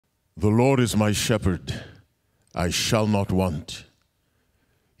The Lord is my shepherd, I shall not want.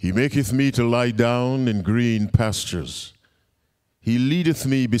 He maketh me to lie down in green pastures. He leadeth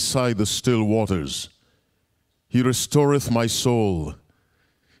me beside the still waters. He restoreth my soul.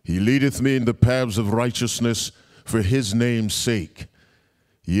 He leadeth me in the paths of righteousness for his name's sake.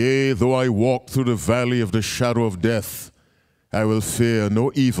 Yea, though I walk through the valley of the shadow of death, I will fear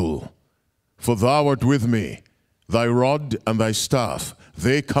no evil. For thou art with me, thy rod and thy staff,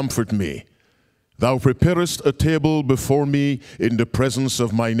 they comfort me. Thou preparest a table before me in the presence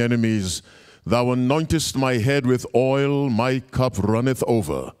of mine enemies. Thou anointest my head with oil, my cup runneth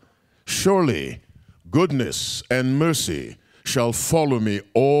over. Surely goodness and mercy shall follow me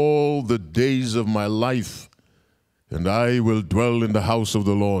all the days of my life, and I will dwell in the house of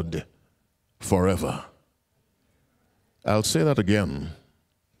the Lord forever. I'll say that again,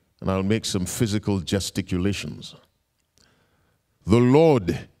 and I'll make some physical gesticulations. The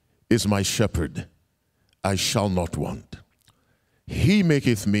Lord is my shepherd, I shall not want. He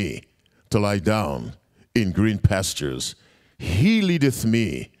maketh me to lie down in green pastures. He leadeth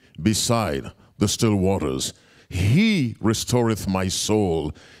me beside the still waters. He restoreth my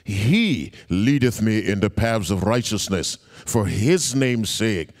soul. He leadeth me in the paths of righteousness for his name's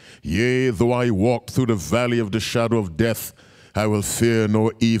sake. Yea, though I walk through the valley of the shadow of death, I will fear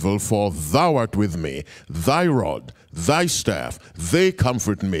no evil, for thou art with me. Thy rod, thy staff, they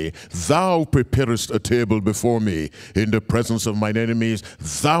comfort me. Thou preparest a table before me in the presence of mine enemies.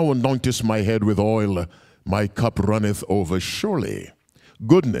 Thou anointest my head with oil. My cup runneth over. Surely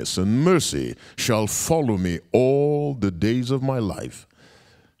goodness and mercy shall follow me all the days of my life,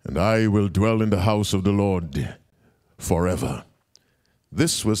 and I will dwell in the house of the Lord forever.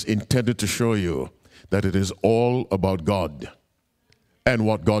 This was intended to show you that it is all about God and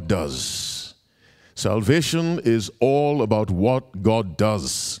what God does. Salvation is all about what God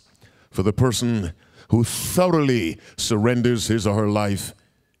does for the person who thoroughly surrenders his or her life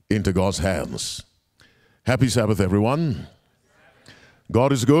into God's hands. Happy Sabbath, everyone.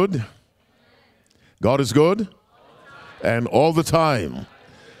 God is good. God is good. And all the time.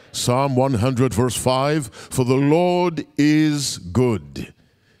 Psalm 100 verse 5, for the Lord is good.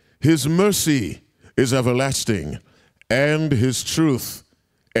 His mercy is everlasting, and his truth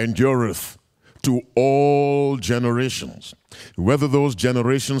endureth to all generations. Whether those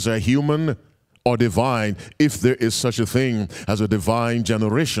generations are human or divine, if there is such a thing as a divine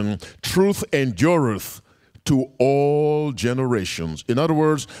generation, truth endureth to all generations. In other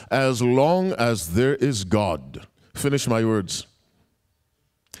words, as long as there is God, finish my words,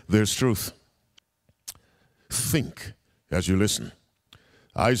 there's truth. Think as you listen.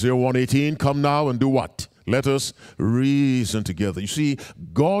 Isaiah 1:18, come now and do what? Let us reason together. You see,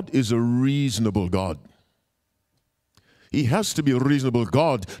 God is a reasonable God. He has to be a reasonable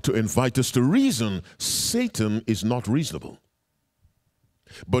God to invite us to reason. Satan is not reasonable.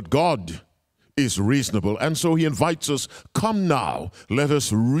 But God is reasonable, and so he invites us, come now, let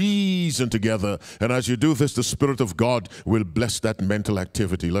us reason together. And as you do this, the Spirit of God will bless that mental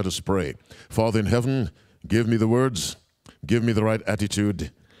activity. Let us pray. Father in heaven, give me the words, give me the right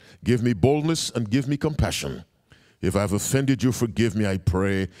attitude, give me boldness, and give me compassion. If I have offended you, forgive me, I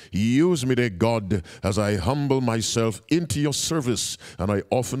pray. Use me, dear God, as I humble myself into your service, and I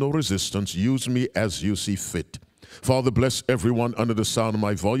offer no resistance. Use me as you see fit. Father, bless everyone under the sound of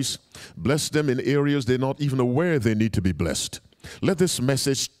my voice. Bless them in areas they're not even aware they need to be blessed. Let this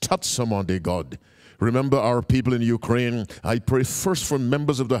message touch someone, dear God. Remember our people in Ukraine. I pray first for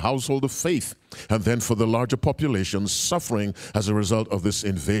members of the household of faith, and then for the larger population suffering as a result of this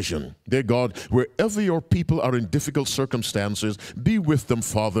invasion. Dear God, wherever your people are in difficult circumstances, be with them,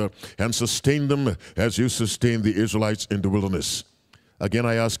 Father, and sustain them as you sustained the Israelites in the wilderness. Again,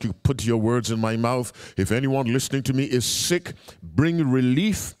 I ask you, put your words in my mouth. If anyone listening to me is sick, bring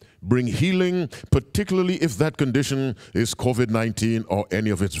relief, bring healing, particularly if that condition is COVID-19 or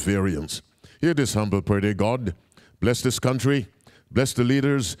any of its variants. Hear this humble prayer, dear God. Bless this country. Bless the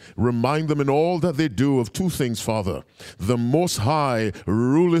leaders. Remind them in all that they do of two things, Father. The Most High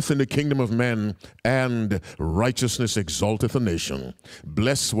ruleth in the kingdom of men, and righteousness exalteth a nation.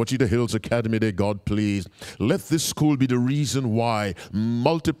 Bless Ouachita Hills Academy, dear God, please. Let this school be the reason why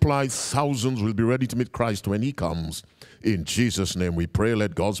multiplied thousands will be ready to meet Christ when he comes. In Jesus' name we pray.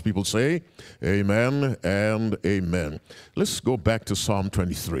 Let God's people say amen and amen. Let's go back to Psalm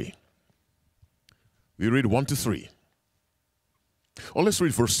 23. We read 1 to 3. Or let's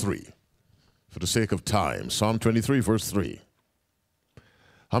read verse 3 for the sake of time. Psalm 23, verse 3.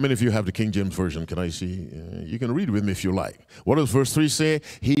 How many of you have the King James Version? Can I see? You can read with me if you like. What does verse 3 say?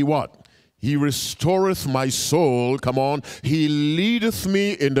 He what? He restoreth my soul. Come on. He leadeth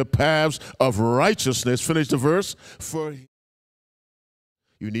me in the paths of righteousness. Finish the verse. For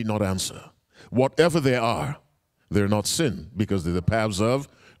you need not answer. Whatever they are, they're not sin, because they're the paths of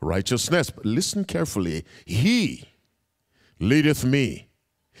righteousness. But listen carefully. He leadeth me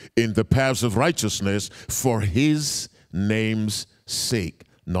in the paths of righteousness for his name's sake,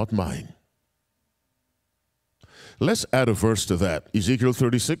 not mine. Let's add a verse to that. Ezekiel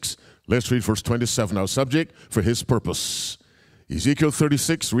 36. Let's read verse 27. Our subject, for his purpose. Ezekiel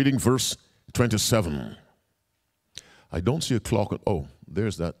 36, reading verse 27. I don't see a clock. Oh,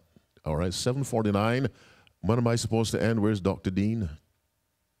 there's that. All right, 7:49. When am I supposed to end? Where's Dr. Dean?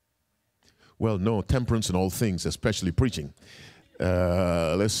 Well, no, temperance in all things, especially preaching.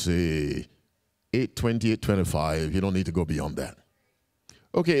 Let's see. 8:20, 8:25. You don't need to go beyond that.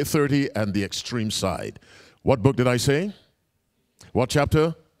 Okay, 8:30 and the extreme side. What book did I say? What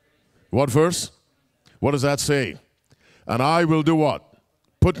chapter? What verse? What does that say? And I will do what?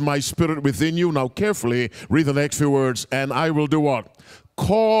 Put my spirit within you. Now carefully read the next few words. And I will do what?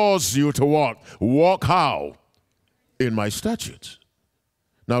 Cause you to what? Walk how? In my statutes.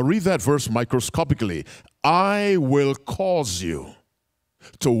 Now read that verse microscopically. I will cause you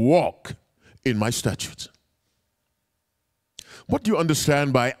to walk in my statutes. What do you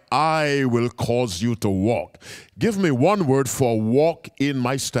understand by I will cause you to walk? Give me one word for walk in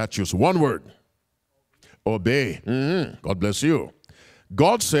my statutes. One word. Obey. God bless you.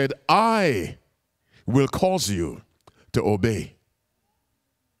 God said, I will cause you to obey.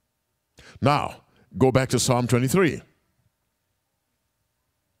 Now, go back to Psalm 23.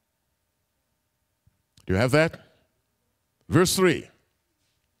 Do you have that? Verse 3.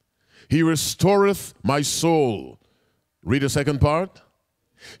 He restoreth my soul. Read the second part.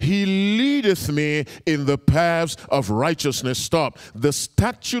 He leadeth me in the paths of righteousness. Stop. The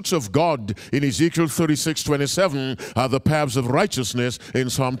statutes of God in Ezekiel 36:27 are the paths of righteousness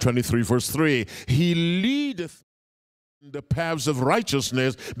in Psalm 23 verse 3. He leadeth in the paths of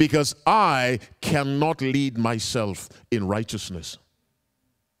righteousness because I cannot lead myself in righteousness.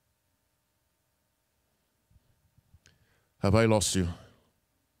 Have I lost you?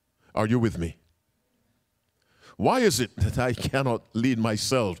 Are you with me? Why is it that I cannot lead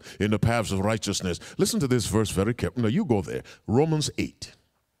myself in the paths of righteousness? Listen to this verse very carefully. No, you go there. Romans 8.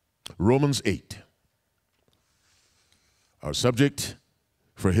 Romans 8. Our subject,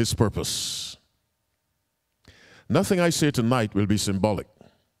 for his purpose. Nothing I say tonight will be symbolic.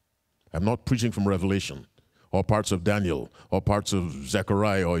 I'm not preaching from Revelation or parts of Daniel or parts of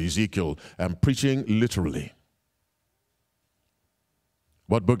Zechariah or Ezekiel. I'm preaching literally.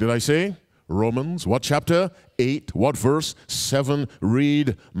 What book did I say? Romans, what chapter? 8. What verse? 7.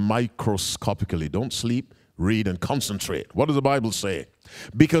 Read microscopically. Don't sleep. Read and concentrate. What does the Bible say?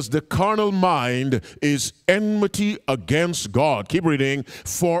 Because the carnal mind is enmity against God. Keep reading.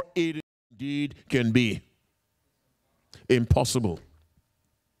 For it indeed can be impossible.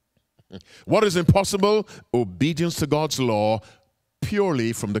 What is impossible? Obedience to God's law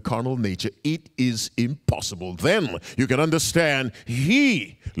purely from the carnal nature. It is impossible. Then you can understand,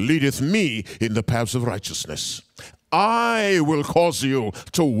 he leadeth me in the paths of righteousness. I will cause you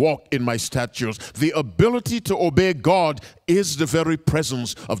to walk in my statutes. The ability to obey God is the very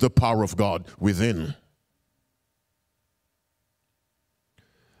presence of the power of God within.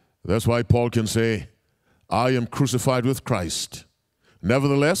 That's why Paul can say, I am crucified with Christ.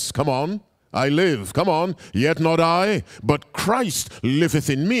 Nevertheless, come on, I live, come on, yet not I, but Christ liveth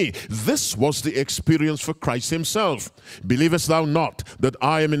in me. This was the experience for Christ himself. Believest thou not that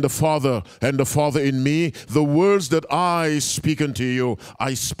I am in the Father, and the Father in me? The words that I speak unto you,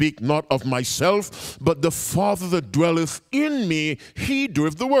 I speak not of myself, but the Father that dwelleth in me, he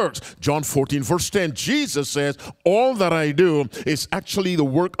doeth the works. John 14 verse 10, Jesus says, all that I do is actually the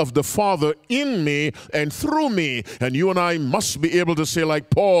work of the Father in me and through me. And you and I must be able to say like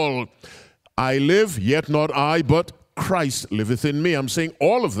Paul, I live, yet not I, but Christ liveth in me. I'm saying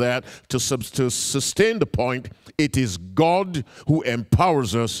all of that to sustain the point. It is God who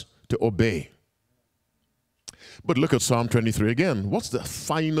empowers us to obey. But look at Psalm 23 again. What's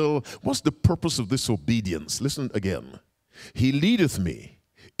the purpose of this obedience? Listen again. He leadeth me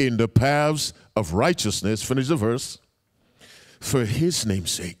in the paths of righteousness. Finish the verse. For his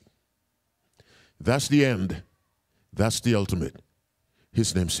name's sake. That's the end. That's the ultimate.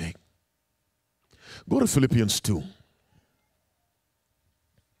 His name's sake. Go to Philippians 2.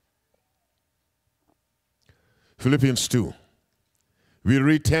 Philippians 2. We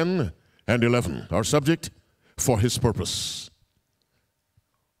read 10 and 11. Our subject, for his purpose.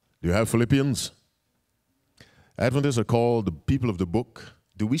 Do you have Philippians? Adventists are called the people of the book.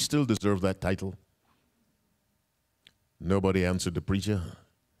 Do we still deserve that title? Nobody answered the preacher.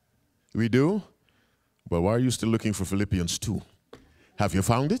 We do? Well, why are you still looking for Philippians 2? Have you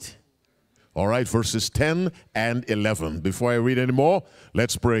found it? All right, verses 10 and 11. Before I read any more,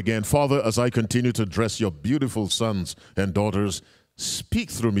 let's pray again. Father, as I continue to address your beautiful sons and daughters,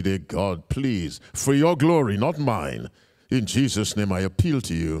 speak through me, dear God, please, for your glory, not mine. In Jesus' name I appeal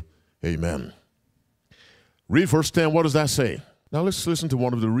to you. Amen. Read verse 10. What does that say? Now let's listen to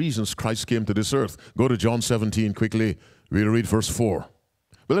one of the reasons Christ came to this earth. Go to John 17 quickly. We'll read verse 4.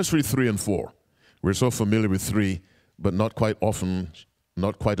 But let's read 3 and 4. We're so familiar with 3, but not quite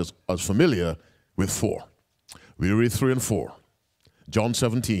as familiar with 4. We'll read 3 and 4. John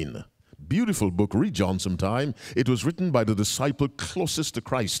 17. Beautiful book. Read John sometime. It was written by the disciple closest to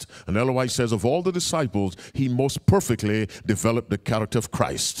Christ. And Ellen White says of all the disciples, he most perfectly developed the character of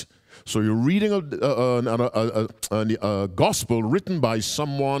Christ. So you're reading a gospel written by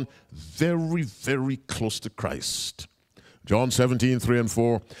someone very, very close to Christ. John 17, 3 and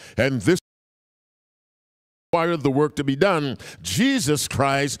 4. And this required the work to be done. Jesus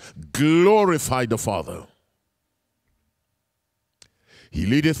Christ glorified the Father. He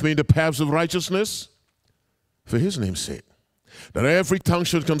leadeth me in the paths of righteousness for his name's sake, that every tongue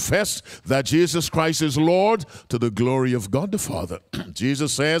should confess that Jesus Christ is Lord, to the glory of God the Father.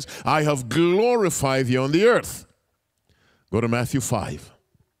 Jesus says, I have glorified you on the earth. Go to Matthew 5.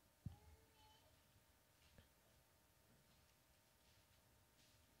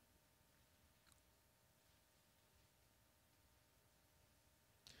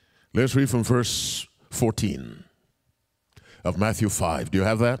 Let's read from verse 14 of Matthew 5. Do you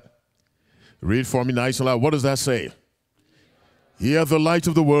have that? Read for me nice and loud. What does that say? Ye are the light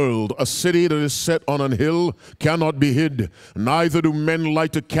of the world. A city that is set on an hill cannot be hid. Neither do men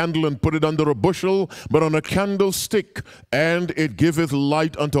light a candle and put it under a bushel, but on a candlestick, and it giveth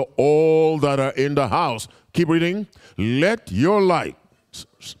light unto all that are in the house. Keep reading. Let your light,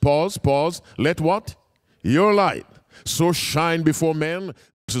 pause. Let what? Your light so shine before men.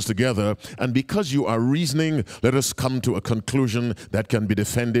 Together, and because you are reasoning, let us come to a conclusion that can be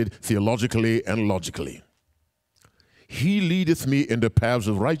defended theologically and logically. He leadeth me in the paths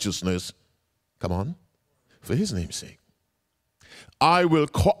of righteousness, come on, for his name's sake. I will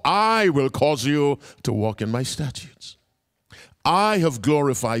cause you to walk in my statutes. I have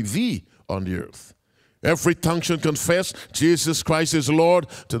glorified thee on the earth. Every tongue shall confess Jesus Christ is Lord,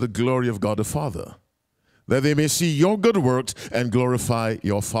 to the glory of God the Father, that they may see your good works and glorify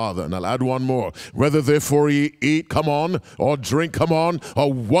your Father. And I'll add one more. Whether therefore ye eat, come on, or drink, come on,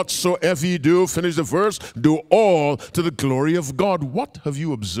 or whatsoever ye do, finish the verse, do all to the glory of God. What have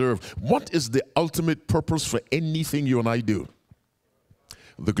you observed? What is the ultimate purpose for anything you and I do?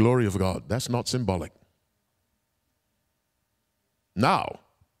 The glory of God. That's not symbolic. Now,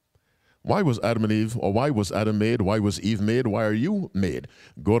 why was Adam and Eve, or why was Adam made? Why was Eve made? Why are you made?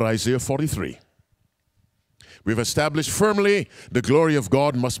 Go to Isaiah 43. We've established firmly the glory of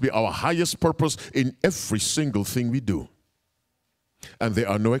God must be our highest purpose in every single thing we do. And there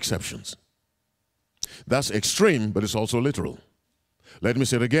are no exceptions. That's extreme, but it's also literal. Let me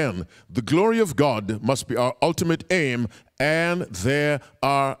say it again. The glory of God must be our ultimate aim, and there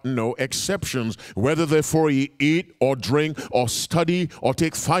are no exceptions. Whether therefore you eat or drink or study or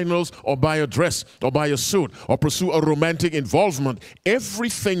take finals or buy a dress or buy a suit or pursue a romantic involvement,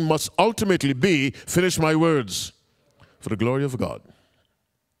 everything must ultimately be, finish my words, for the glory of God.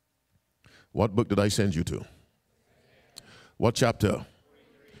 What book did I send you to? What chapter?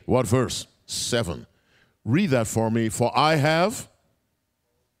 What verse? 7. Read that for me. For I have...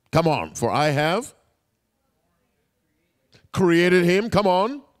 Come on, for I have created him, come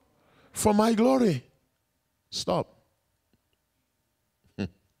on, for my glory. Stop.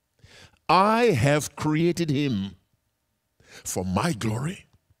 I have created him for my glory,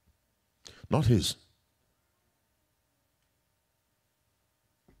 not his.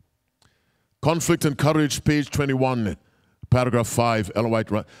 Conflict and Courage, page 21, paragraph 5, Ellen White.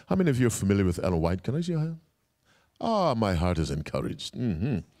 How many of you are familiar with Ellen White? Can I see your hand? Ah, my heart is encouraged.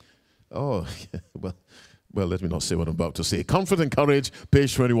 Oh, well, let me not say what I'm about to say. Comfort and Courage,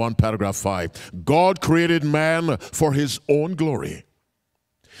 page 21, paragraph 5. God created man for his own glory,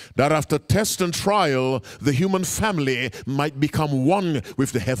 that after test and trial, the human family might become one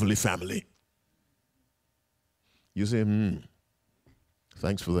with the heavenly family. You say,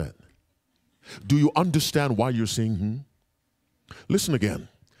 thanks for that. Do you understand why you're saying, Listen again.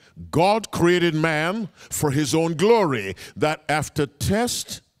 God created man for his own glory, that after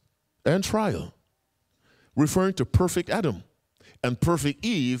test and trial, referring to perfect Adam and perfect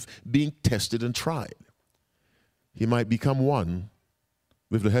Eve being tested and tried, he might become one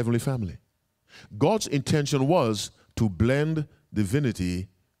with the heavenly family. God's intention was to blend divinity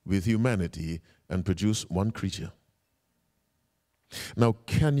with humanity and produce one creature. Now,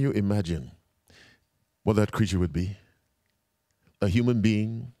 can you imagine what that creature would be? A human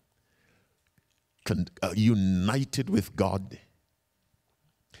being united with God.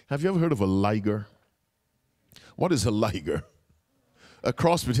 Have you ever heard of a liger? What is a liger? A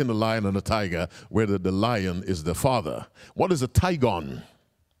cross between a lion and a tiger, where the lion is the father. What is a tigon?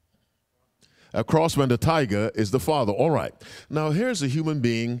 A cross when the tiger is the father. All right. Now here's a human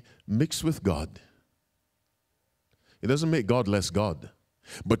being mixed with God. It doesn't make God less God,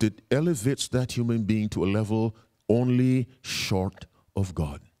 but it elevates that human being to a level only short of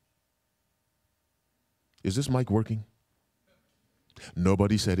God. Is this mic working?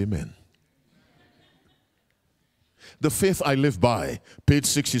 Nobody said amen. The faith I live by, page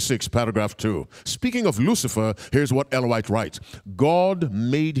 66, paragraph 2. Speaking of Lucifer, here's what Ellen White writes. God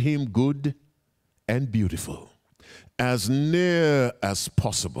made him good and beautiful, as near as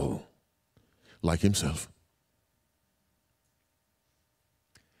possible like himself.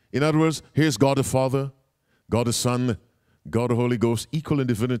 In other words, here's God the Father, God the Son, God the Holy Ghost, equal in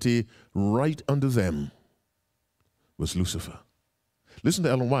divinity. Right under them was Lucifer. Listen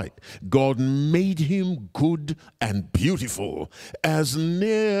to Ellen White. God made him good and beautiful, as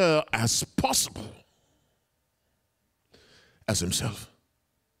near as possible as himself.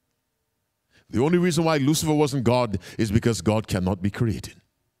 The only reason why Lucifer wasn't God is because God cannot be created.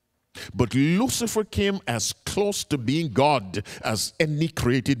 But Lucifer came as close to being God as any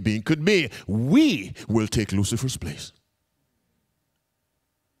created being could be. We will take Lucifer's place.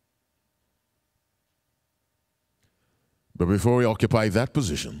 But before we occupy that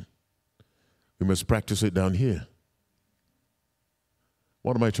position, we must practice it down here.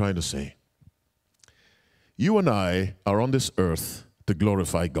 What am I trying to say? You and I are on this earth to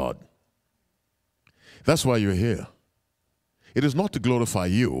glorify God. That's why you're here. It is not to glorify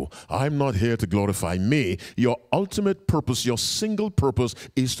you. I'm not here to glorify me. Your ultimate purpose, your single purpose,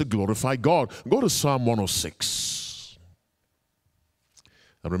 is to glorify God. Go to Psalm 106.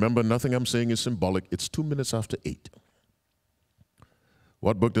 And remember, nothing I'm saying is symbolic. It's 2 minutes after 8.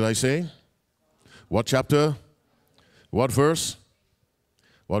 What book did I say? What chapter? What verse?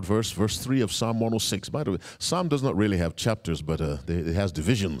 What verse? Verse 3 of Psalm 106. By the way, Psalm does not really have chapters, but it has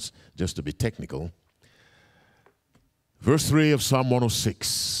divisions, just to be technical. Verse 3 of Psalm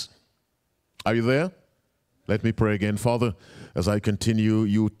 106. Are you there? Let me pray again. Father, as I continue,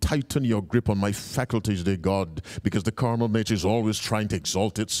 you tighten your grip on my faculties, dear God, because the carnal nature is always trying to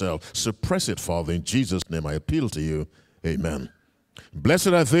exalt itself. Suppress it, Father. In Jesus' name I appeal to you. Amen. Blessed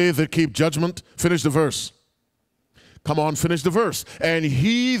are they that keep judgment. Finish the verse. Come on, finish the verse. And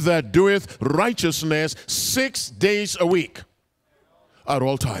he that doeth righteousness 6 days a week at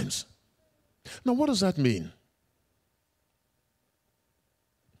all times. Now, what does that mean?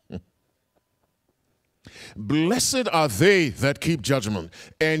 Blessed are they that keep judgment,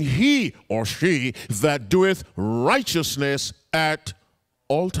 and he or she that doeth righteousness at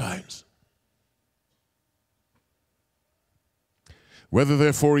all times. Whether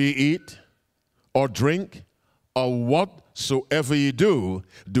therefore ye eat or drink or whatsoever ye do,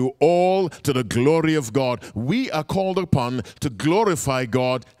 do all to the glory of God. We are called upon to glorify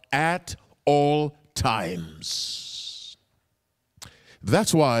God at all times.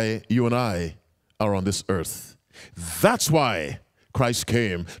 That's why you and I are on this earth. That's why Christ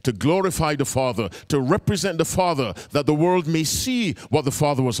came, to glorify the Father, to represent the Father, that the world may see what the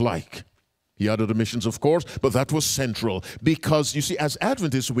Father was like. He had other missions, of course, but that was central. Because, you see, as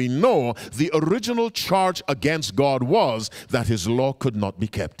Adventists, we know the original charge against God was that his law could not be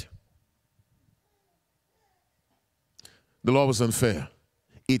kept. The law was unfair.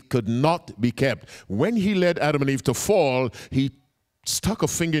 It could not be kept. When he led Adam and Eve to fall, he stuck a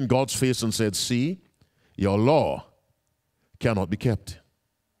finger in God's face and said, see, your law cannot be kept.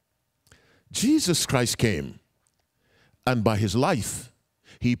 Jesus Christ came, and by his life,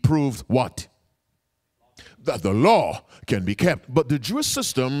 he proved what? That the law can be kept. But the Jewish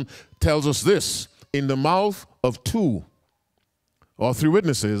system tells us this: in the mouth of 2 or 3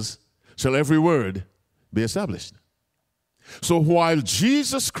 witnesses shall every word be established. So while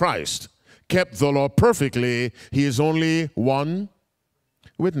Jesus Christ kept the law perfectly, he is only one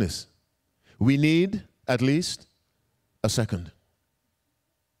witness. We need at least a second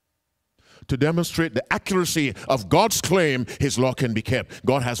to demonstrate the accuracy of God's claim his law can be kept.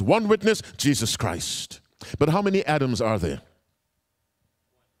 God has one witness, Jesus Christ. But how many Adams are there?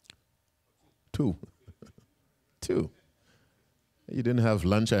 2. 2. You didn't have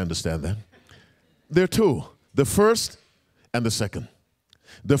lunch, I understand that. There are 2, the first and the second.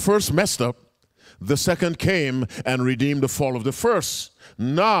 The first messed up, the second came and redeemed the fall of the first.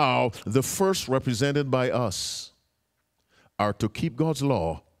 Now, the first, represented by us, are to keep God's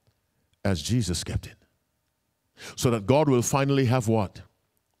law as Jesus kept it. So that God will finally have what?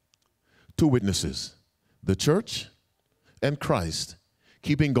 Two witnesses, the church and Christ,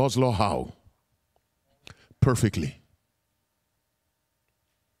 keeping God's law how? Perfectly.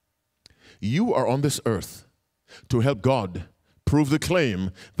 You are on this earth to help God prove the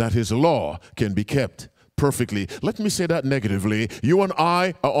claim that his law can be kept perfectly. Let me say that negatively. You and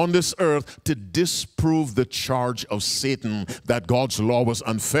I are on this earth to disprove the charge of Satan that God's law was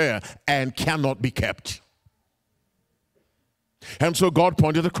unfair and cannot be kept. And so God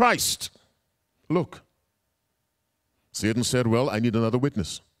pointed to Christ. Look, Satan said, well, I need another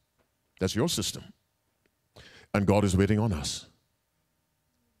witness. That's your system. And God is waiting on us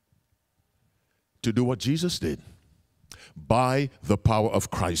to do what Jesus did by the power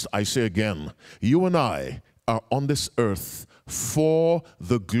of Christ. I say again, you and I are on this earth for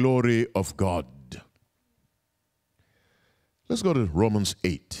the glory of God. Let's go to Romans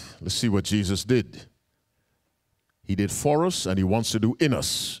 8. Let's see what Jesus did. He did for us and he wants to do in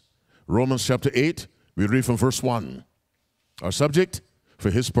us. Romans chapter 8, we read from verse 1. Our subject, for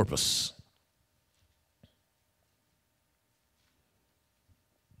his purpose.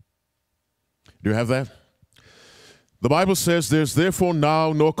 Do you have that? The Bible says, there's therefore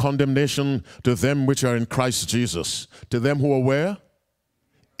now no condemnation to them which are in Christ Jesus. To them who are where?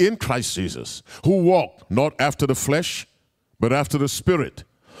 In Christ Jesus. Who walk not after the flesh, but after the Spirit.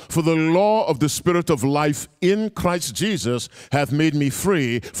 For the law of the Spirit of life in Christ Jesus hath made me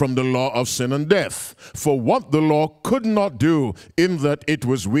free from the law of sin and death. For what the law could not do, in that it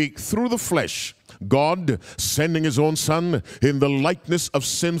was weak through the flesh, God, sending his own Son in the likeness of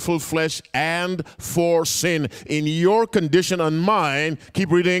sinful flesh and for sin, in your condition and mine,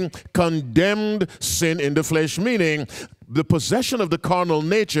 keep reading, condemned sin in the flesh, meaning the possession of the carnal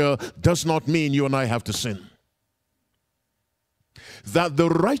nature does not mean you and I have to sin. That the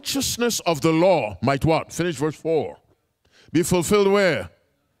righteousness of the law might what? Finish verse 4. Be fulfilled where?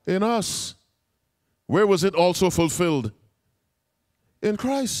 In us. Where was it also fulfilled? In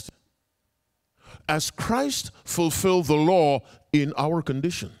Christ. As Christ fulfilled the law in our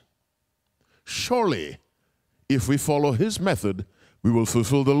condition. Surely, if we follow his method, we will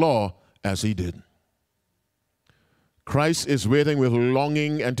fulfill the law as he did. Christ is waiting with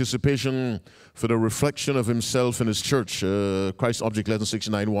longing anticipation for the reflection of himself in his church. Christ Object Lesson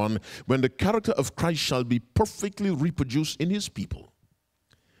 69:1. When the character of Christ shall be perfectly reproduced in his people,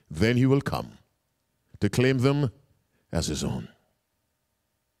 then he will come to claim them as his own.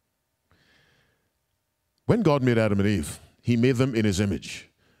 When God made Adam and Eve, he made them in his image.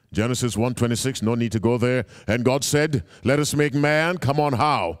 Genesis 1:26, no need to go there. And God said, let us make man, come on,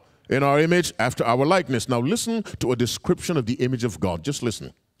 how? In our image, after our likeness. Now listen to a description of the image of God. Just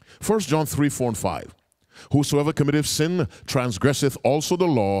listen. 1 John 3:4 and 5. Whosoever committeth sin transgresseth also the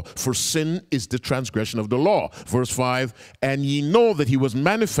law, for sin is the transgression of the law. Verse 5, and ye know that he was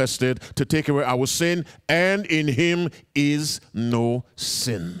manifested to take away our sin, and in him is no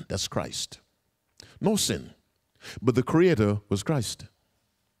sin. That's Christ. No sin. But the Creator was Christ.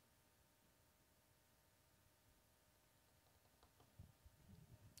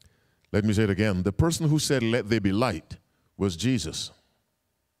 Let me say it again. The person who said, let there be light, was Jesus.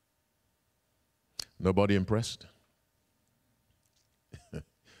 Nobody impressed?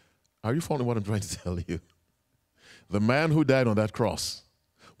 Are you following what I'm trying to tell you? The man who died on that cross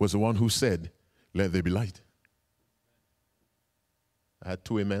was the one who said, let there be light. I had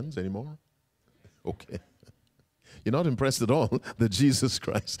two amens anymore? Okay. You're not impressed at all that Jesus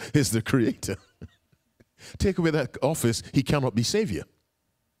Christ is the Creator. Take away that office, he cannot be Savior.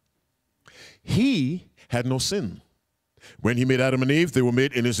 He had no sin. When he made Adam and Eve, they were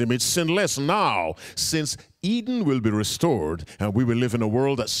made in his image sinless. Now, since Eden will be restored and we will live in a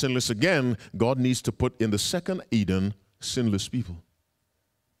world that's sinless again, God needs to put in the second Eden sinless people,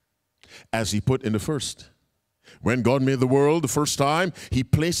 as he put in the first. When God made the world the first time, he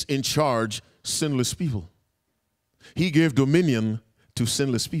placed in charge sinless people. He gave dominion to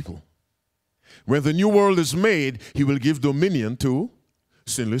sinless people. When the new world is made, he will give dominion to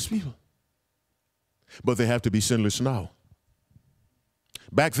sinless people. But they have to be sinless now.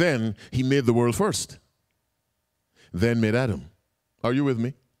 Back then, he made the world first, then made Adam. Are you with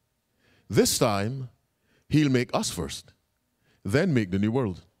me? This time, he'll make us first, then make the new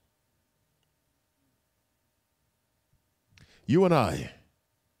world. You and I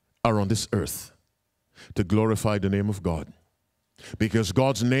are on this earth to glorify the name of God, because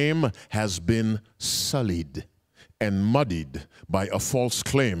God's name has been sullied and muddied by a false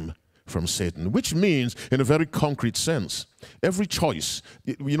claim from Satan, which means, in a very concrete sense, every choice,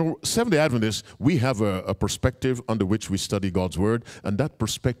 Seventh-day Adventists, we have a perspective under which we study God's Word, and that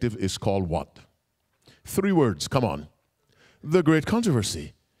perspective is called what? 3 words, come on. The great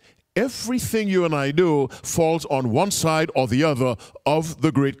controversy. Everything you and I do falls on one side or the other of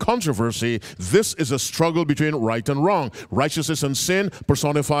the great controversy. This is a struggle between right and wrong, righteousness and sin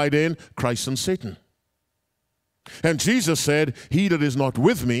personified in Christ and Satan. And Jesus said, he that is not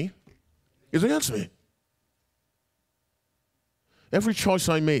with me is against me. Every choice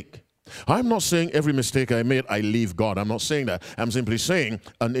I make, I'm not saying every mistake I made, I leave God. I'm not saying that. I'm simply saying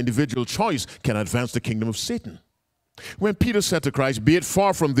an individual choice can advance the kingdom of Satan. When Peter said to Christ, be it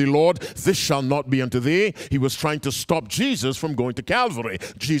far from thee, Lord, this shall not be unto thee, he was trying to stop Jesus from going to Calvary.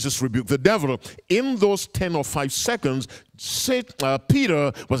 Jesus rebuked the devil. In those 10 or 5 seconds,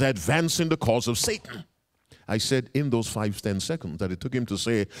 Peter was advancing the cause of Satan. I said in those 5-10 seconds that it took him to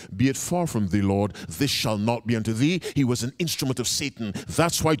say, be it far from thee, Lord, this shall not be unto thee. He was an instrument of Satan.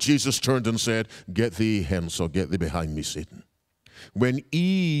 That's why Jesus turned and said, get thee hence, or get thee behind me, Satan. When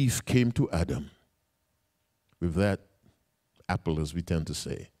Eve came to Adam, with that apple, as we tend to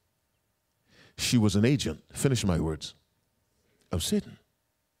say, she was an agent, finish my words, of Satan.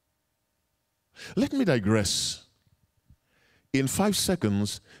 Let me digress. In 5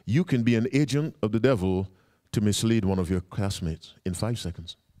 seconds, you can be an agent of the devil to mislead one of your classmates. In 5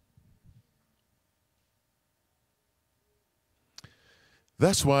 seconds.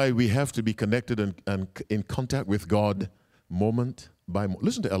 That's why we have to be connected and in contact with God moment by moment.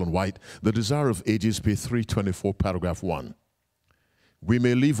 Listen to Ellen White, The Desire of Ages, page 324, paragraph 1. We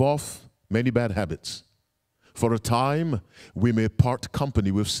may leave off many bad habits. For a time, we may part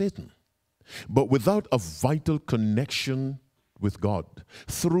company with Satan. But without a vital connection with God,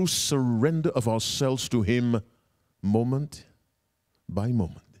 through surrender of ourselves to him moment by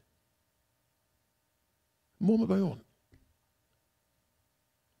moment. Moment by moment.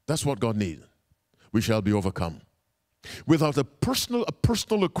 That's what God needs. We shall be overcome. Without a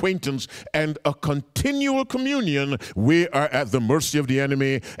personal acquaintance and a continual communion, we are at the mercy of the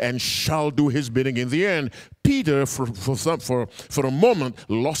enemy and shall do his bidding in the end. Peter, for a moment,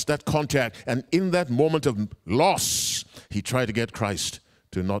 lost that contact, and in that moment of loss, he tried to get Christ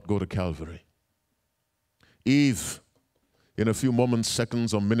to not go to Calvary. Eve, in a few moments,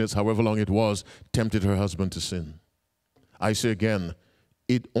 seconds, or minutes, however long it was, tempted her husband to sin. I say again,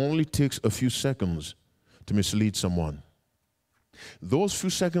 it only takes a few seconds to mislead someone. Those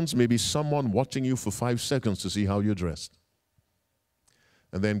few seconds may be someone watching you for 5 seconds to see how you're dressed,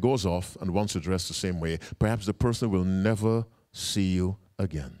 and then goes off and wants to dress the same way. Perhaps the person will never see you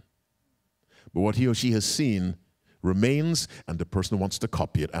again. But what he or she has seen remains, and the person wants to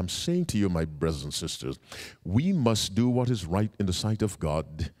copy it. I'm saying to you, my brothers and sisters, we must do what is right in the sight of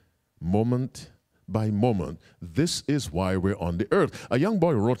God, moment by moment. This is why we're on the earth. A young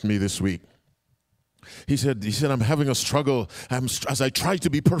boy wrote me this week. He said, I'm having a struggle as I try to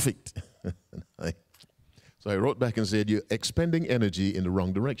be perfect. So I wrote back and said, you're expending energy in the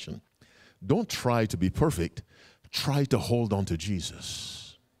wrong direction. Don't try to be perfect. Try to hold on to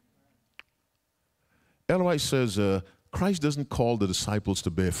Jesus. Ellen White says, Christ doesn't call the disciples to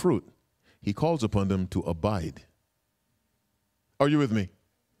bear fruit. He calls upon them to abide. Are you with me?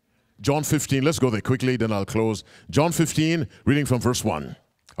 John 15, let's go there quickly, then I'll close. John 15, reading from verse 1.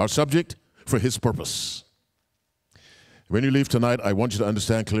 Our subject, for his purpose. When you leave tonight, I want you to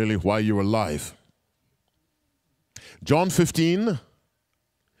understand clearly why you're alive. John 15,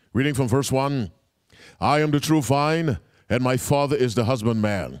 reading from verse 1. I am the true vine, and my Father is the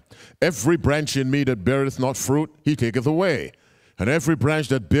husbandman. Every branch in me that beareth not fruit, he taketh away. And every branch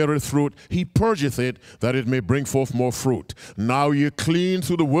that beareth fruit, he purgeth it, that it may bring forth more fruit. Now ye are clean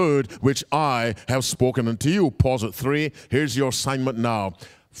through the word which I have spoken unto you. Pause at 3. Here's your assignment now.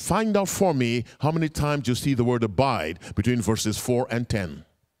 Find out for me how many times you see the word abide between verses 4 and 10.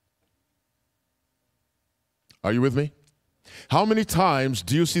 Are you with me? How many times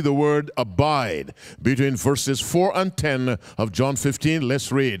do you see the word abide between verses 4 and 10 of John 15?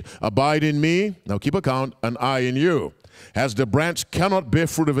 Let's read. Abide in me, now keep account, and I in you. As the branch cannot bear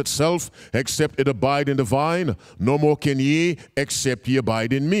fruit of itself, except it abide in the vine, no more can ye, except ye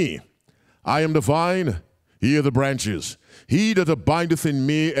abide in me. I am the vine, ye are the branches. He that abideth in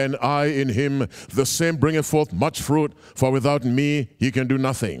me, and I in him, the same bringeth forth much fruit, for without me ye can do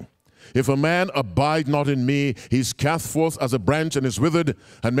nothing. If a man abide not in me, he is cast forth as a branch and is withered,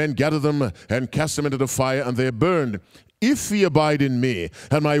 and men gather them and cast them into the fire, and they are burned. If ye abide in me,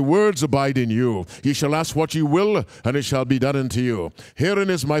 and my words abide in you, ye shall ask what ye will, and it shall be done unto you. Herein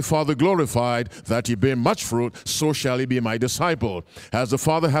is my Father glorified, that ye bear much fruit, so shall ye be my disciple. As the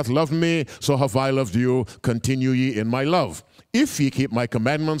Father hath loved me, so have I loved you. Continue ye in my love. If ye keep my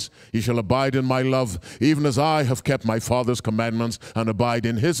commandments, ye shall abide in my love, even as I have kept my Father's commandments and abide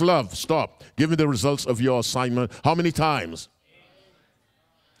in his love. Stop. Give me the results of your assignment. How many times?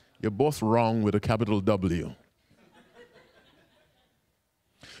 You're both wrong with a capital W.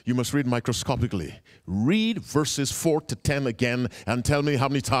 You must read microscopically. Read verses 4 to 10 again and tell me how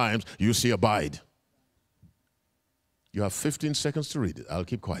many times you see abide. You have 15 seconds to read it. I'll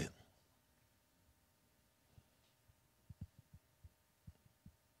keep quiet.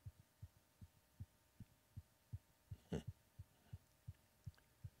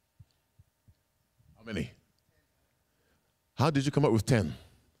 How many? How did you come up with 10?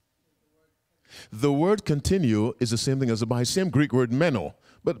 The word continue is the same thing as abide. Same Greek word meno.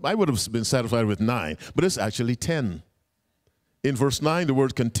 But I would have been satisfied with 9. But it's actually 10. In verse 9, the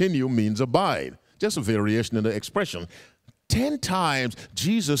word continue means abide. Just a variation in the expression. 10 times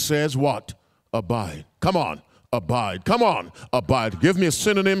Jesus says what? Abide. Come on. Abide. Come on. Abide. Give me a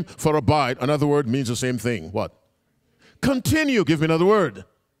synonym for abide. Another word means the same thing. What? Continue. Give me another word.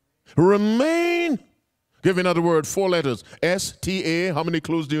 Remain. Give me another word. 4 letters. S-T-A. How many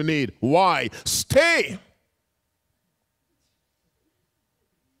clues do you need? Y. Stay.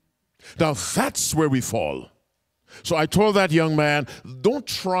 Now that's where we fall. So I told that young man, don't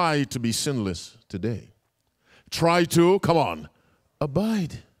try to be sinless today. Try to, come on,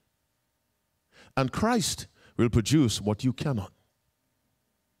 abide. And Christ will produce what you cannot.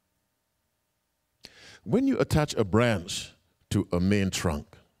 When you attach a branch to a main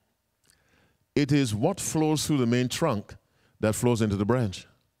trunk, it is what flows through the main trunk that flows into the branch.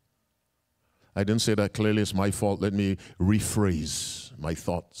 I didn't say that clearly. It's my fault. Let me rephrase my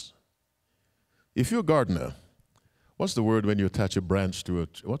thoughts. If you're a gardener, what's the word when you attach a branch to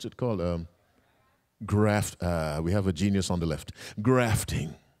it? What's it called? Graft. We have a genius on the left.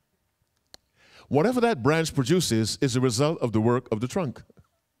 Grafting. Whatever that branch produces is a result of the work of the trunk.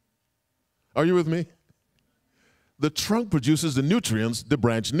 Are you with me? The trunk produces the nutrients the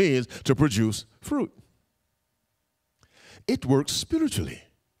branch needs to produce fruit. It works spiritually.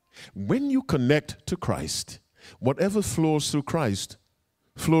 When you connect to Christ, whatever flows through Christ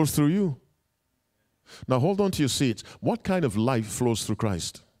flows through you. Now hold on to your seats. What kind of life flows through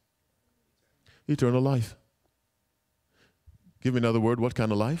Christ? Eternal life. Give me another word. What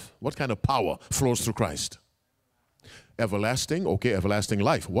kind of life? What kind of power flows through Christ? Everlasting. Okay, everlasting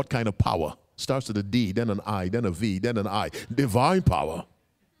life. What kind of power? Starts with a D, then an I, then a V, then an I. Divine power.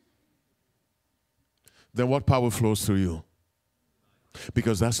 Then what power flows through you?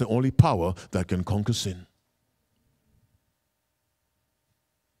 Because that's the only power that can conquer sin.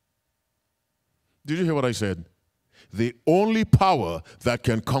 Did you hear what I said? The only power that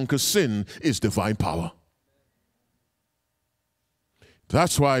can conquer sin is divine power.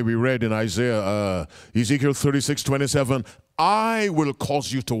 That's why we read in Ezekiel 36:27, I will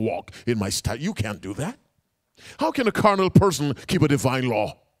cause you to walk in my statutes. You can't do that. How can a carnal person keep a divine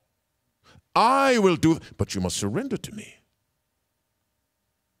law? I will do, but you must surrender to me.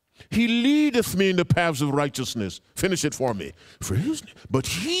 He leadeth me in the paths of righteousness. Finish it for me. But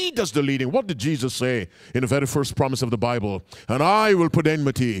he does the leading. What did Jesus say in the very first promise of the Bible? And I will put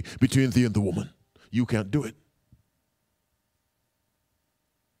enmity between thee and the woman. You can't do it.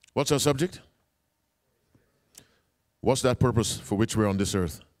 What's our subject? What's that purpose for which we're on this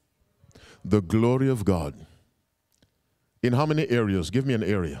earth? The glory of God. In how many areas? Give me an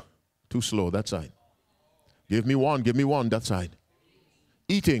area. Too slow, that side. Give me one, that side.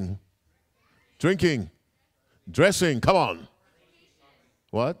 Eating, drinking, dressing, come on.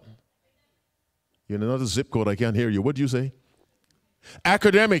 What? You're in another zip code, I can't hear you. What do you say?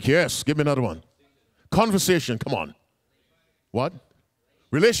 Academic, yes. Give me another one. Conversation, come on. What?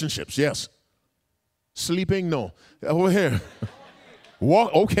 Relationships, yes. Sleeping, no. Over here.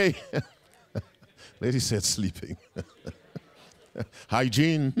 Walk, okay. Lady said sleeping.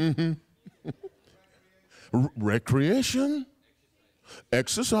 Hygiene, recreation,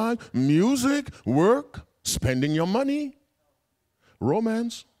 exercise, music, work, spending your money,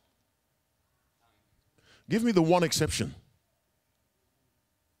 romance. Give me the one exception.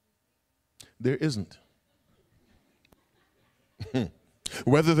 There isn't.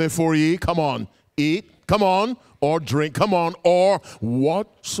 Whether therefore ye, come on, eat, come on, or drink, come on, or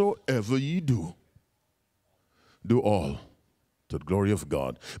whatsoever ye do, do all to the glory of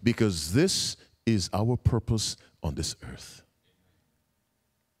God, because this is our purpose on this earth.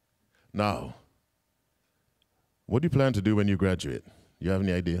 Now, what do you plan to do when you graduate? You have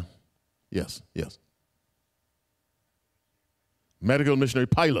any idea? Yes, yes. Medical missionary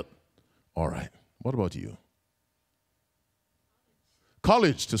pilot. All right. What about you?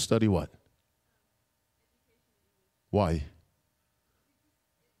 College to study what? Why?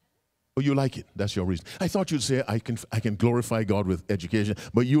 Oh, you like it. That's your reason. I thought you'd say I can glorify God with education,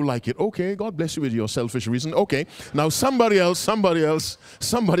 but you like it. Okay, God bless you with your selfish reason. Okay. Now somebody else.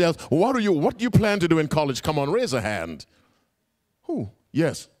 What do you plan to do in college? Come on, raise a hand. Who?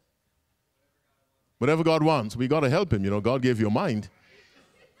 Yes. Whatever God wants. We got to help him. You know, God gave you a mind.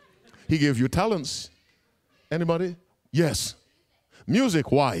 He gave you talents. Anybody? Yes. Music,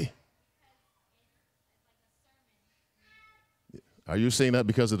 why? Are you saying that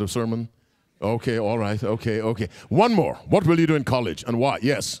because of the sermon? Okay, all right, okay. One more. What will you do in college and why?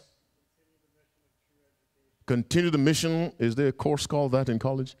 Yes. Continue the mission. Is there a course called that in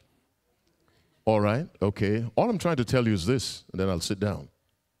college? All right, okay. All I'm trying to tell you is this, and then I'll sit down.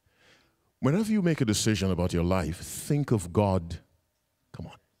 Whenever you make a decision about your life, think of God, come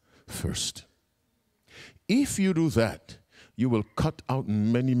on, first. If you do that, you will cut out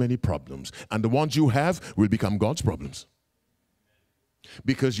many, many problems. And the ones you have will become God's problems.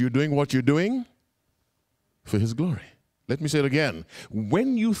 Because you're doing what you're doing for his glory. Let me say it again.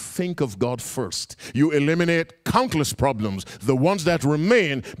 When you think of God first, you eliminate countless problems. The ones that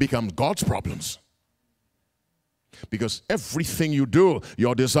remain become God's problems. Because everything you do,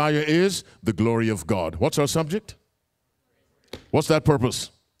 your desire is the glory of God. What's our subject? What's that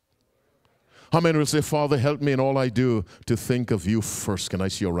purpose? How many will say, Father, help me in all I do to think of you first? Can I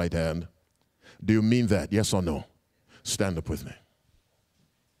see your right hand? Do you mean that? Yes or no? Stand up with me.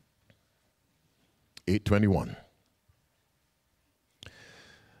 8:21.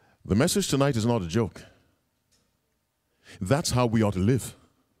 The message tonight is not a joke. That's how we ought to live.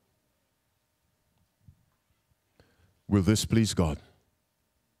 Will this please God?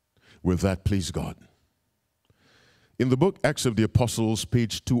 Will that please God? In the book Acts of the Apostles,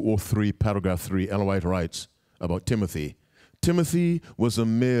 page 203, paragraph 3, Ellen White writes about Timothy. Timothy was a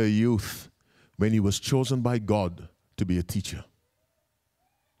mere youth when he was chosen by God to be a teacher.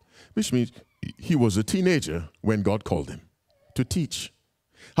 Which means he was a teenager when God called him to teach.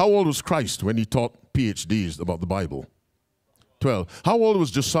 How old was Christ when he taught PhDs about the Bible? 12. How old was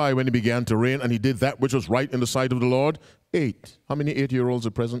Josiah when he began to reign and he did that which was right in the sight of the Lord? 8. How many 8-year-olds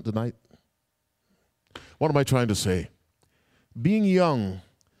are present tonight? What am I trying to say? Being young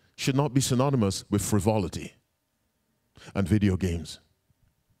should not be synonymous with frivolity and video games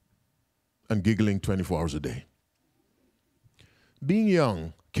and giggling 24 hours a day. Being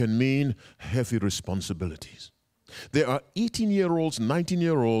young can mean heavy responsibilities. There are 18-year-olds,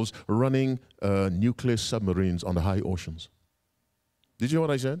 19-year-olds running nuclear submarines on the high oceans. Did you hear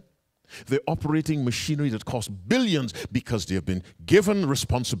what I said? They're operating machinery that costs billions because they have been given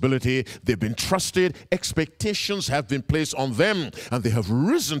responsibility, they've been trusted, expectations have been placed on them, and they have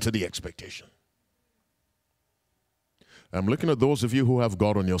risen to the expectation. I'm looking at those of you who have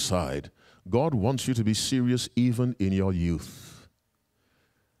God on your side. God wants you to be serious even in your youth.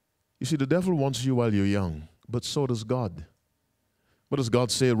 You see, the devil wants you while you're young, but so does God. What does God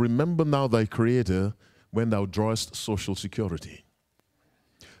say? Remember now thy Creator when thou drawest social security.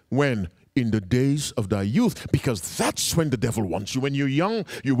 When? In the days of thy youth, because that's when the devil wants you. When you're young,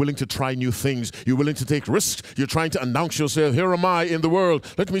 you're willing to try new things. You're willing to take risks. You're trying to announce yourself. Here am I in the world.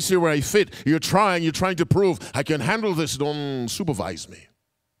 Let me see where I fit. You're trying to prove I can handle this. Don't supervise me.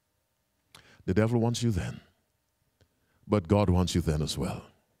 The devil wants you then. But God wants you then as well.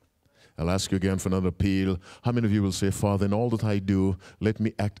 I'll ask you again for another appeal. How many of you will say, Father, in all that I do, let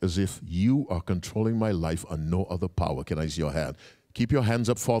me act as if you are controlling my life and no other power? Can I see your hand? Keep your hands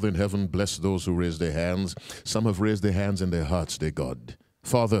up, Father in heaven. Bless those who raise their hands. Some have raised their hands in their hearts, dear God.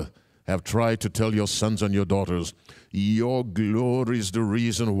 Father, have tried to tell your sons and your daughters, your glory is the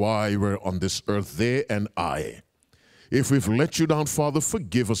reason why we're on this earth, they and I. If we've let you down, Father,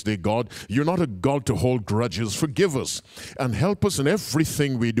 forgive us, dear God. You're not a God to hold grudges. Forgive us and help us in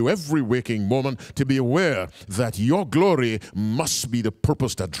everything we do, every waking moment, to be aware that your glory must be the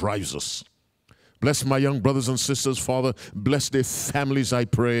purpose that drives us. Bless my young brothers and sisters, Father. Bless their families, I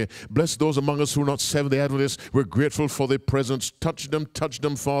pray. Bless those among us who are not Seventh-day Adventists. We're grateful for their presence. Touch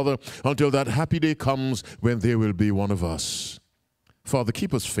them, Father, until that happy day comes when they will be one of us. Father,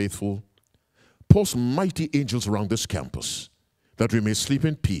 keep us faithful. Post mighty angels around this campus that we may sleep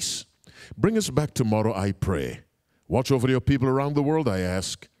in peace. Bring us back tomorrow, I pray. Watch over your people around the world, I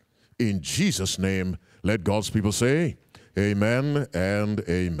ask. In Jesus' name, let God's people say, Amen and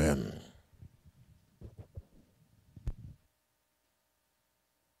amen.